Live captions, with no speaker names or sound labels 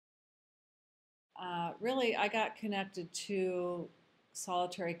Really, I got connected to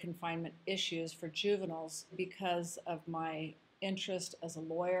solitary confinement issues for juveniles because of my interest as a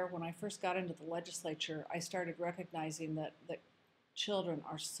lawyer. When I first got into the legislature, I started recognizing that children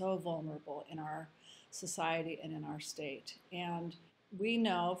are so vulnerable in our society and in our state. And we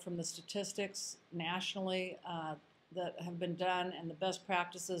know from the statistics nationally that have been done and the best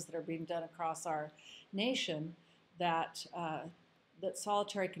practices that are being done across our nation that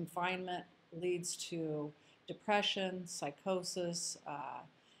solitary confinement leads to depression, psychosis,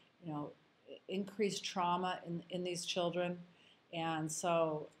 you know, increased trauma in these children. And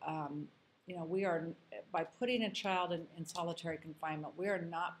so, we are, by putting a child in solitary confinement, we are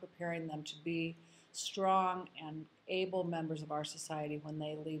not preparing them to be strong and able members of our society when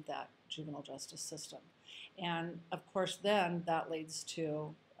they leave that juvenile justice system. And of course, then that leads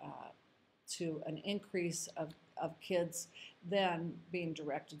to an increase of kids then being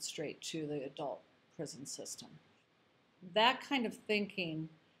directed straight to the adult prison system. That kind of thinking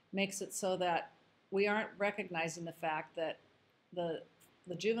makes it so that we aren't recognizing the fact that the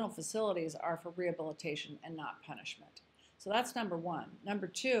juvenile facilities are for rehabilitation and not punishment. So that's number one. Number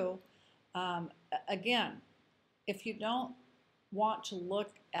two, again, if you don't want to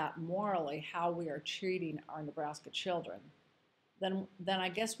look at morally how we are treating our Nebraska children, then I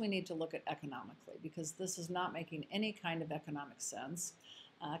guess we need to look at economically, because this is not making any kind of economic sense.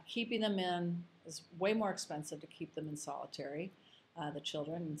 Keeping them in is way more expensive to keep them in solitary, the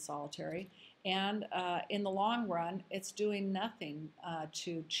children in solitary. And in the long run, it's doing nothing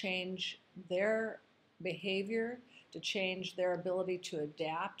to change their behavior, to change their ability to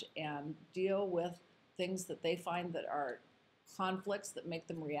adapt and deal with things that they find that are conflicts that make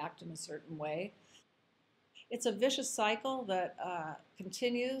them react in a certain way. It's a vicious cycle that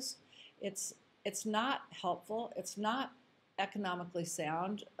continues. It's not helpful. It's not economically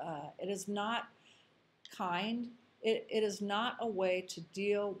sound. It is not kind. It is not a way to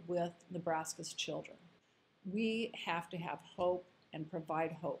deal with Nebraska's children. We have to have hope and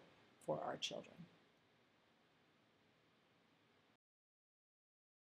provide hope for our children.